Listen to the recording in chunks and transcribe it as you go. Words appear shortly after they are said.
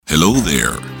Hello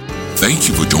there. Thank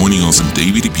you for joining us on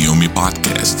David Ibiome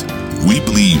Podcast. We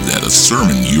believe that a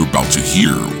sermon you're about to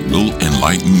hear will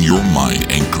enlighten your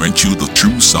mind and grant you the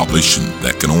true salvation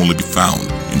that can only be found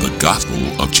in the gospel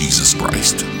of Jesus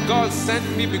Christ. God sent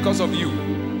me because of you.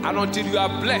 And until you are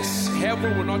blessed,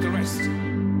 heaven will not rest.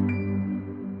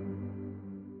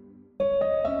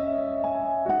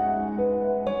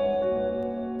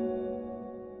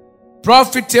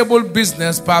 Profitable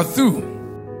business part 2.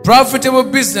 Profitable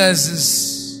business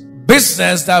is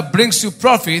business that brings you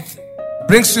profit,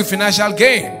 brings you financial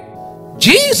gain.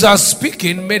 Jesus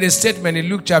speaking made a statement in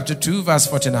Luke chapter 2 verse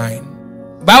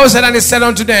 49. The Bible said, and he said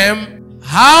unto them,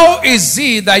 how is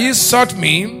it that ye sought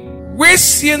me?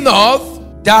 Wist ye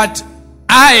not that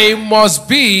I must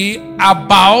be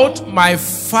about my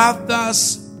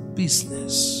Father's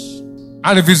business?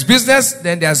 And if it's business,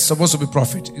 then there's supposed to be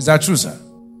profit. Is that true, sir?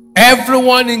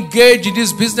 Everyone engaged in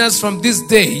this business from this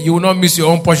day, you will not miss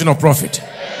your own portion of profit.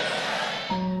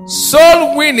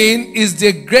 Soul winning is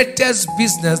the greatest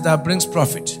business that brings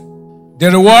profit. The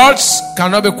rewards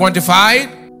cannot be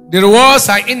quantified. The rewards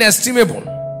are inestimable.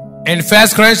 In 1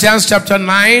 Corinthians chapter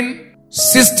 9,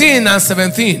 16 and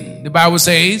 17, the Bible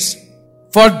says,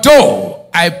 for though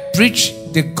I preach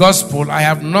the gospel, I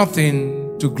have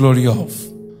nothing to glory of.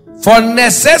 For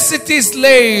necessity is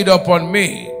laid upon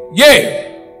me. Yea,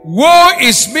 woe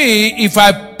is me if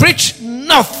I preach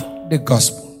not the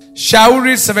gospel. Shall we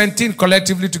read 17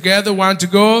 collectively together? 1 to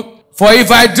go. For if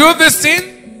I do this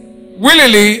thing,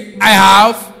 willingly I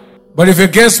have, but if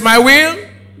against my will,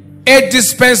 a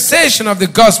dispensation of the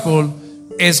gospel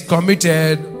is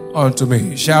committed unto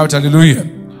me. Shout hallelujah.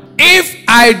 If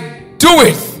I do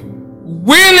it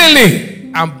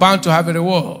willingly, I'm bound to have a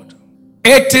reward.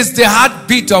 It is the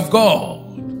heartbeat of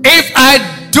God. If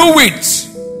I do it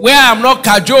where I'm not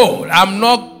cajoled, I'm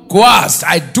not coerced,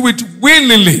 I do it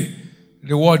willingly, the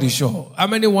reward is sure. How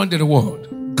many want the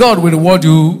reward? God will reward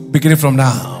you beginning from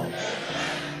now.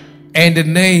 In the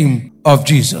name of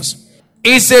Jesus.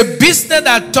 It's a business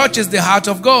that touches the heart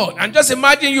of God. And just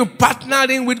imagine you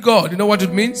partnering with God. You know what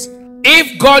it means?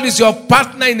 If God is your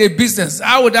partner in a business,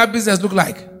 how would that business look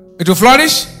like? It will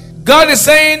flourish. God is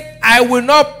saying, I will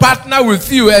not partner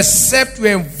with you except you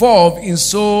involve in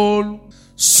soul.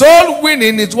 Soul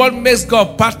winning is what makes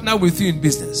God partner with you in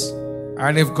business.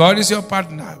 And if God is your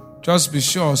partner, just be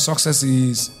sure success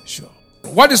is sure.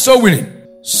 What is soul winning?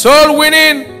 Soul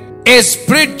winning is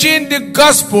preaching the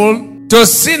gospel to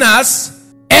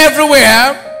sinners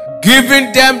everywhere,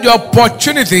 giving them the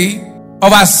opportunity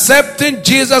of accepting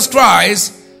Jesus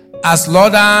Christ as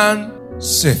Lord and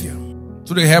Savior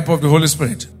through the help of the Holy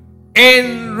Spirit.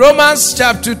 In Romans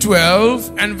chapter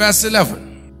 12 and verse 11,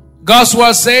 God's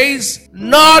word says,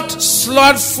 not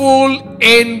slothful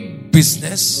in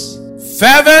business,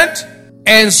 fervent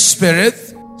in spirit,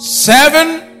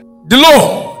 serving the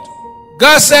Lord.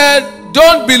 God said,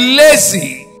 don't be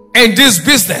lazy in this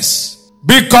business.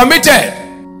 Be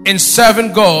committed in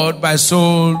serving God by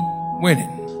soul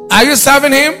winning. Are you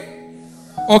serving Him?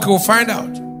 Okay, we'll find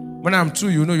out. When I'm through,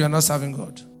 you know you're not serving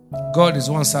God. God is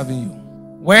the one serving you.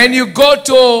 When you go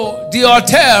to the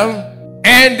hotel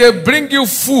and they bring you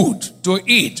food to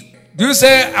eat, do you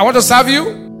say, I want to serve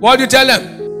you? What do you tell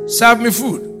them? Serve me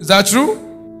food. Is that true?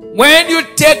 When you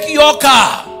take your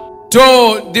car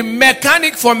to the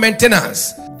mechanic for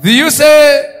maintenance, do you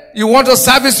say you want to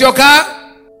service your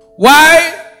car?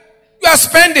 Why? You are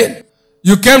spending.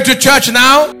 You came to church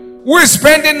now. Who is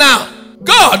spending now?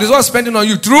 God is not spending on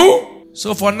you. True?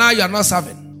 So for now you are not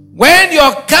serving. When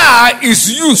your car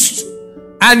is used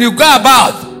and you go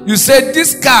about, you say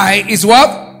this car is what?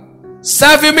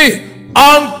 Serving me.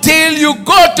 Until you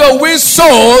go to win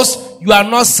souls, you are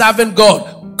not serving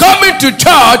God. Coming to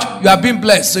church, you are being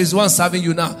blessed. So He's the one serving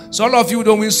you now. So all of you who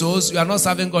don't win souls, you are not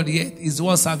serving God yet. He's the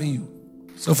one serving you.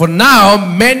 So for now,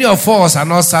 many of us are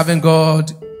not serving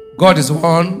God. God is the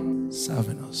one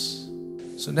serving us.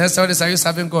 So next time, are you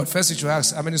serving God? First you should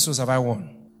ask, how many souls have I won?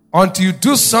 Until you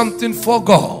do something for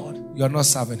God, you are not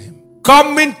serving Him.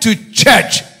 Coming to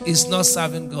church is not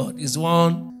serving God. It's the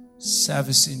one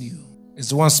servicing you. It's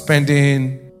the one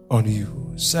spending on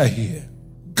you. Say here.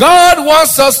 God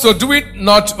wants us to do it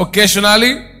not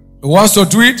occasionally. He wants to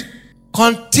do it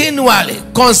continually,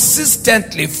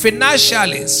 consistently,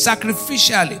 financially,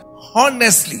 sacrificially,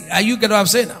 honestly. Are you getting what I'm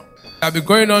saying now? I'll be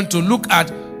going on to look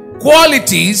at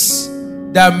qualities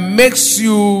that makes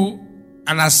you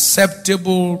an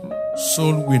acceptable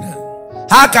soul winner.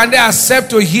 How can they accept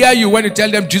to hear you when you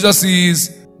tell them Jesus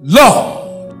is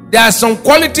Lord? There are some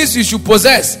qualities you should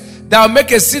possess that will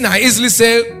make a sinner easily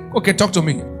say, okay, talk to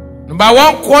me. Number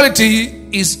one quality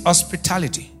is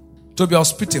hospitality. To be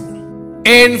hospitable.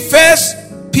 In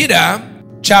 1 Peter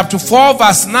chapter 4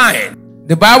 verse 9.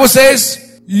 The Bible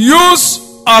says, use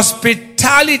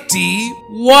hospitality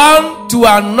one to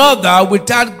another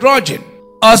without grudging.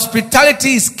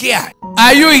 Hospitality is care.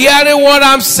 Are you hearing what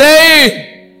I'm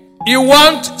saying? You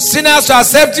want sinners to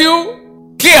accept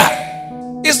you?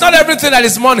 Care. It's not everything that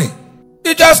is money.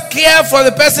 You just care for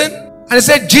the person and you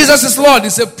say, Jesus is Lord. You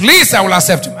say, please, I will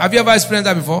accept him. Have you ever experienced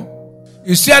that before?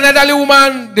 You see an elderly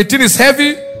woman, the thing is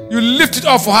heavy, you lift it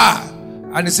up for her.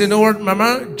 And you say, no what,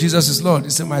 Mama, Jesus is Lord. You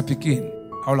say, my Pekin,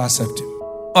 I will accept him.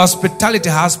 Hospitality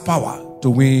has power to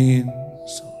win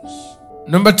souls.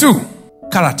 Number 2,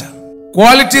 character.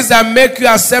 Qualities that make you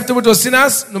acceptable to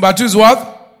sinners. Number 2 is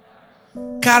what?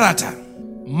 Character.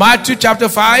 Matthew chapter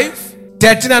 5,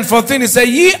 13 and 14, it says,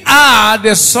 ye are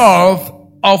the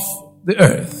salt of the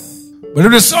earth. But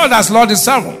if the salt has lost its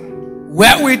savour,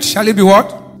 wherewith shall it be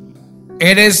what?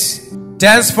 It is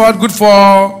thenceforth good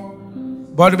for,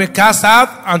 but to be cast out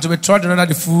and to be trodden under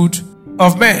the foot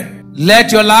of men.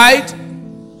 Let your light,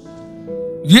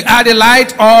 ye are the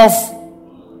light of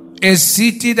a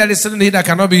city that is suddenly that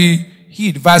cannot be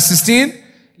hid. Verse 16,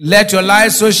 let your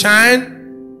light so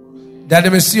shine that they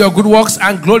may see your good works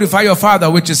and glorify your Father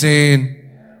which is in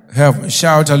heaven.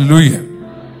 Shout hallelujah.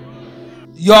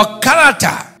 Your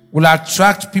character will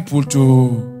attract people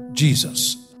to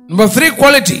Jesus. Number 3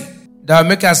 quality that will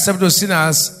make you acceptable to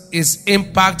sinners is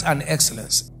impact and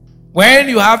excellence. When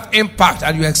you have impact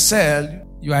and you excel,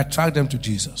 you attract them to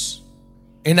Jesus.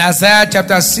 In Isaiah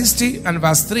chapter 60 and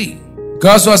verse 3,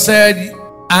 God's word said,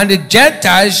 and the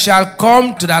Gentiles shall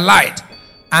come to the light,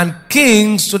 and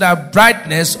kings to the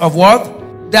brightness of what?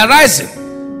 The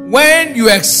rising. When you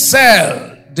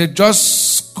excel, they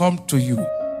just come to you.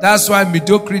 That's why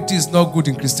mediocrity is not good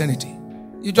in Christianity.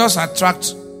 You just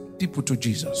attract people to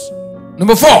Jesus.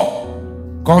 Number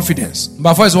 4, confidence.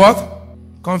 Number 4 is what?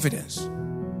 Confidence.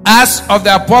 Acts of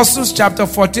the Apostles chapter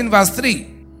 14 verse 3.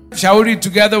 Shall we read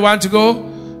together? 1 to go.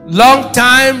 Long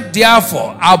time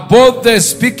therefore are both they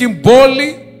speaking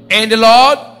boldly in the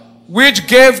Lord, which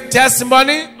gave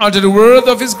testimony unto the word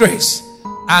of his grace,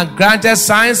 and granted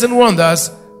signs and wonders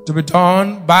to be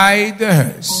done by their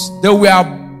hands. They were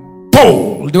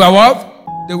bold. They were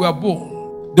what? They were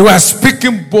bold. They were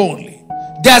speaking boldly.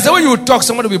 There's a way you talk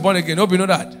someone to be born again. Hope you know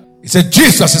that. He said,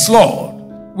 Jesus is Lord.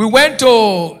 We went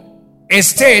to a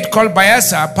state called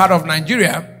Bayelsa, part of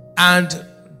Nigeria, and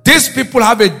these people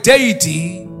have a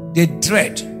deity they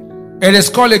dread. It is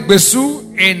called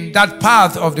Egbesu in that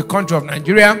part of the country of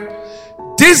Nigeria.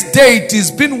 This deity is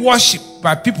being worshipped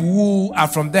by people who are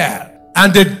from there,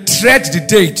 and they dread the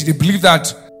deity. They believe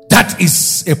that that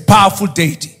is a powerful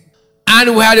deity.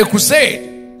 And we had a crusade,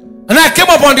 and I came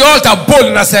up on the altar bold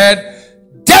and I said,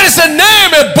 there is a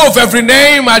name above every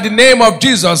name. At the name of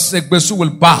Jesus, Egbesu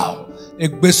will bow.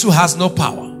 Egbesu has no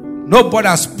power. Nobody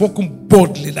has spoken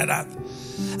boldly like that.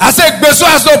 I said, Egbesu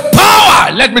has no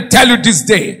power. Let me tell you this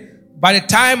day. By the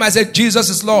time I said Jesus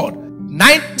is Lord,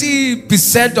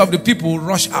 90% of the people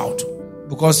rush out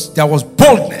because there was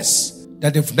boldness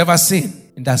that they've never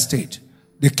seen in that state.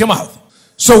 They came out.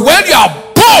 So when you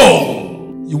are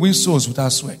bold, you win souls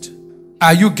without sweat.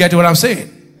 Are you getting what I'm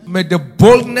saying? May the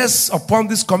boldness upon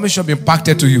this commission be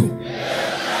impacted to you.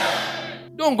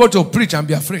 Don't go to preach and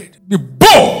be afraid. Be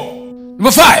bold.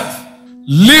 Number 5,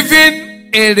 living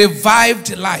a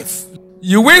revived life.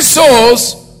 You win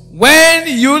souls when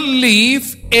you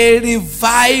live a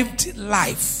revived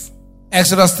life.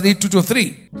 Exodus 3, 2 to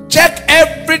 3. Check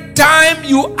every time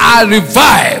you are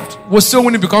revived. Well, so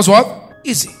when it becomes what?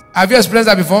 Easy. Have you experienced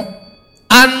that before?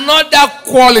 Another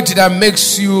quality that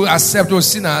makes you acceptable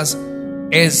sinners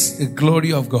is the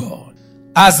glory of God.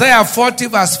 Isaiah 40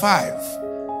 verse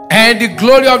 5. And the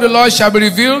glory of the Lord shall be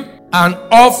revealed, and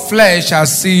all flesh shall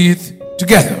see it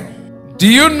together.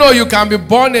 Do you know you can be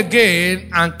born again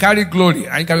and carry glory,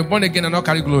 and you can be born again and not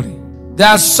carry glory? There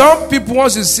are some people,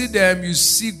 once you see them, you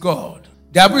see God.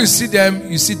 There are people, you see them,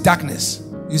 you see darkness.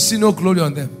 You see no glory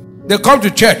on them. They come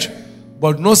to church,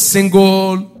 but no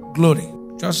single glory.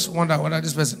 Just wonder, what are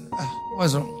this person?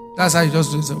 What's wrong? That's how you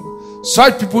just do it.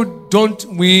 Such people don't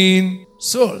win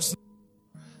souls.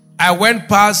 I went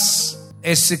past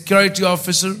a security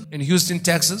officer in Houston,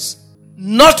 Texas,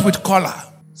 not with collar,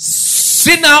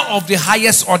 sinner of the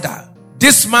highest order.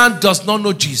 This man does not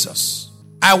know Jesus.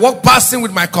 I walked past him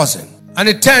with my cousin, and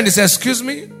he turned, he said, excuse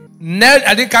me,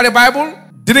 I didn't carry a Bible,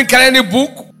 didn't carry any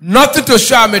book, nothing to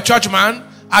show I'm a church man.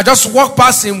 I just walked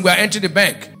past him, we are entering the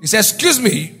bank. He said, excuse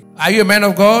me, are you a man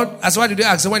of God? I said, why did you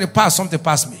ask? When he passed, something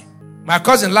passed me. My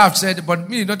cousin laughed, said, but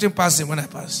me, nothing passed him when I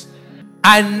passed.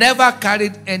 I never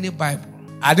carried any Bible.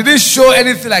 I didn't show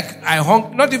anything like I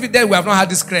hung. Not even then, we have not had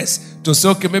this crest to say,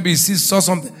 okay, maybe he saw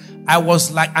something. I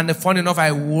was like, and funny enough,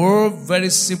 I wore very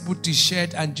simple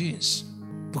t-shirt and jeans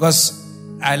because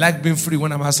I like being free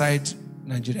when I'm outside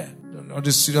Nigeria. All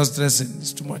this serious dressing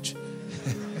is too much.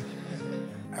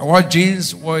 I wore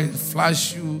jeans, wore a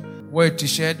flash shoe, wore a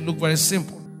t-shirt, looked very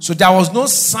simple. So there was no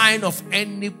sign of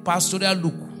any pastoral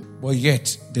look, but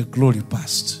yet the glory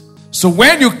passed. So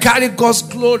when you carry God's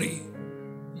glory,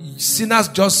 sinners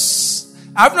just...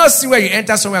 I've not seen where you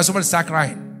enter somewhere and somebody start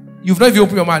crying. You've not even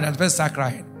opened your mouth and first start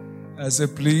crying. I say,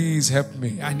 please help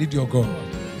me. I need your God.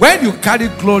 When you carry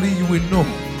glory, you will know.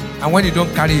 And when you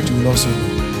don't carry it, you will also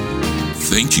know.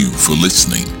 Thank you for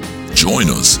listening. Join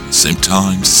us same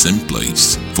time, same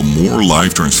place for more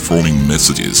life-transforming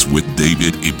messages with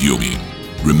David Ibiyeomie.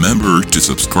 Remember to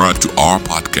subscribe to our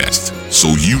podcast so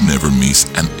you never miss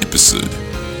an episode.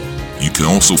 You can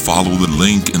also follow the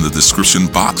link in the description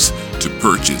box to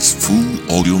purchase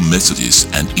full audio messages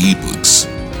and ebooks.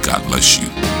 God bless you.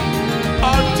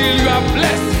 Until you are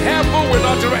blessed.